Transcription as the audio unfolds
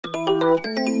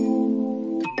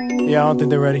Yeah, I don't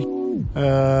think they're ready.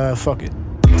 Fuck it.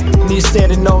 Need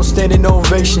standing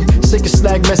ovation. Sick of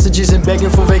Slack messages and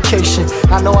begging for vacation.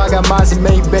 I know I got mines and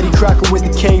made Betty Crocker with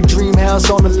the K. Dream house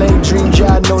on the lake, dream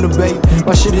job, no debate.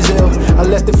 My shit is ill, I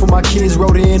left it for my kids,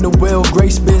 wrote it in the will.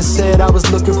 Grace been said, I was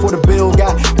looking for the bill.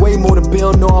 Got way more to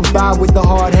build, know I'm by with the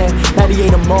hard hat.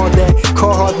 98, I'm all that,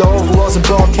 Carhartt, the overalls, a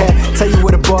ball cap. Tell you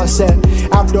where the boss at,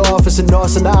 I'm the office and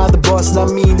Austin, I'm the boss. And I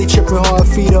mean, they tripping hard,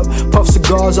 feet up, puff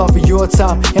cigars off of your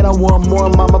time. And I want more,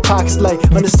 my pockets light.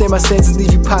 Understand my stances,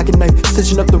 leave you pocket knife.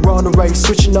 Stitching up the wrong to right,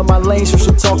 switching up my lanes from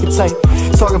some talking tight.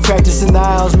 Talking practice in the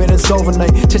aisles, man, it's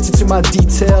overnight. Attention to my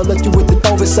detail, left you with an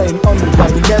oversight and underbite.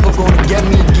 You're never gonna get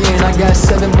me again, I got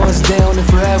 7 months down and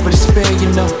forever to spend, you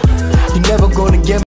know. You're never gonna get me.